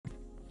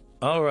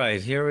All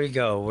right, here we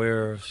go.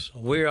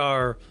 We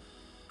are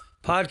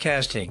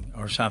podcasting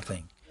or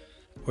something.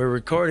 We're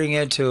recording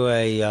into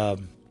a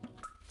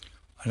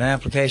an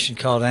application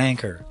called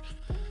Anchor.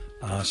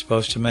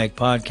 Supposed to make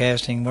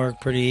podcasting work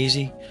pretty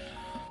easy.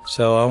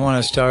 So I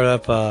want to start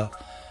up a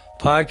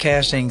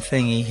podcasting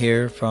thingy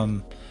here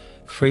from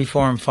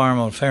Freeform Farm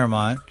on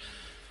Fairmont,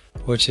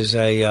 which is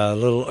a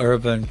little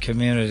urban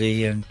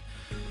community in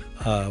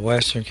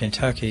western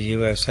Kentucky,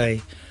 USA.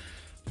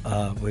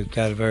 We've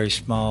got a very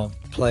small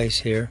place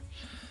here.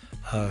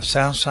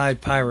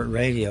 Southside Pirate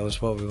Radio is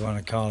what we want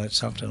to call it,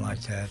 something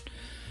like that.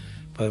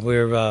 But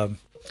we're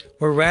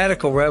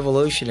radical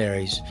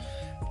revolutionaries,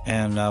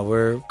 and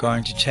we're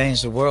going to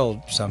change the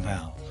world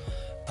somehow.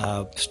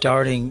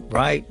 Starting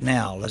right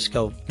now. Let's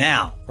go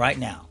now, right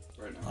now.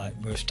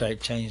 We'll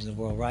start changing the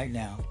world right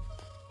now.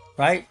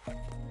 Right?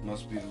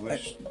 Must be the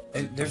wish.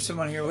 There's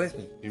someone here with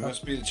me. You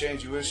must be the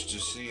change you wish to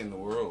see in the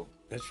world.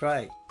 That's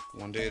right.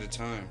 One day at a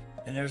time.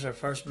 And there's our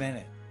first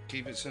minute.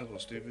 Keep it simple,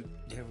 stupid.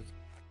 There we go.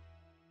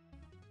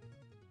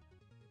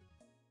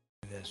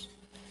 This.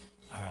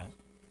 All right.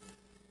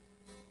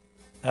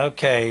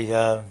 Okay,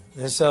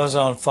 this is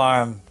Ozone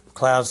Farm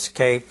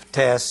Cloudscape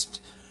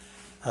test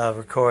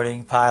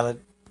recording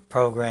pilot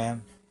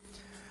program.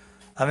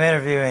 I'm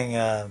interviewing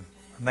a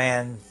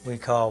man we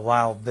call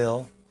Wild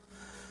Bill.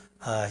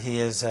 He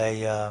is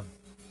a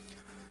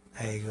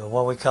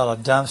what we call a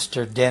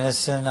dumpster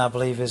denizen, I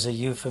believe is a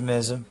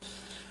euphemism.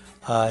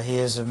 He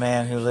is a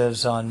man who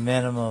lives on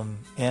minimum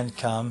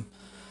income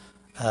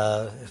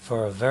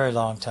for a very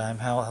long time.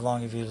 How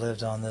long have you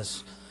lived on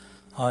this?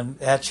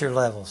 At your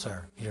level,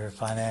 sir, your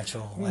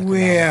financial. Well,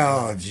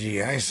 level.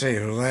 gee, I say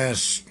the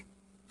last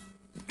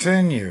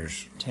 10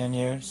 years. 10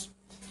 years,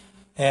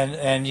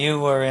 and you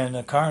were in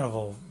the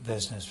carnival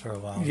business for a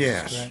while.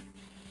 Yes. Correct?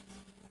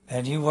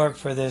 And you work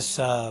for this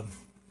that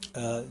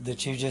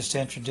you just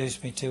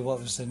introduced me to. What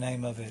was the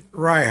name of it?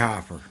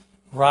 Ryehofer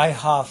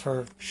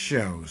Ryehofer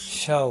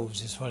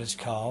shows is what it's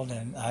called,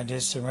 and I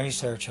did some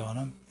research on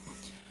them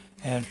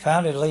and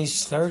found at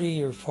least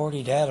 30 or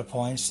 40 data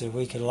points that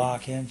we could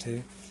lock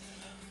into.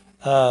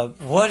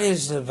 What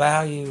is the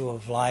value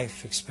of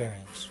life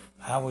experience?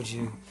 How would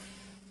you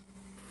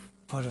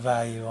put a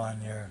value on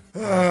your...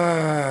 in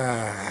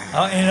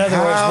other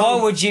words,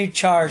 what would you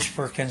charge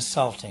for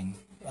consulting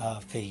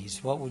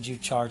fees? What would you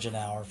charge an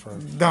hour for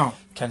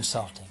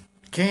consulting?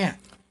 Can't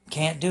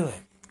do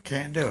it.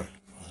 Can't do it.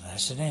 Well,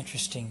 that's an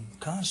interesting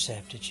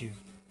concept that you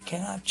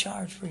cannot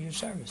charge for your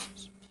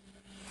services.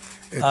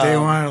 If they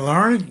want to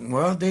learn it,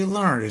 well, they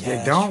learn. If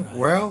they don't, right.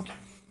 well,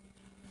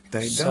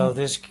 they So don't.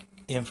 this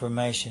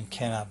information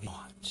cannot be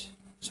bought.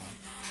 So,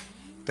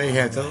 they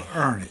have to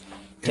earn it.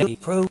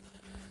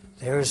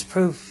 There is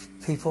proof,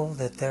 people,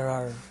 that there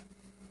are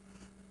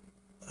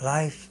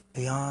life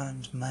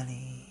beyond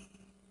money.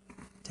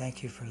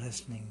 Thank you for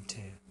listening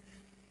to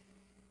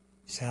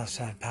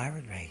Southside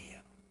Pirate Radio.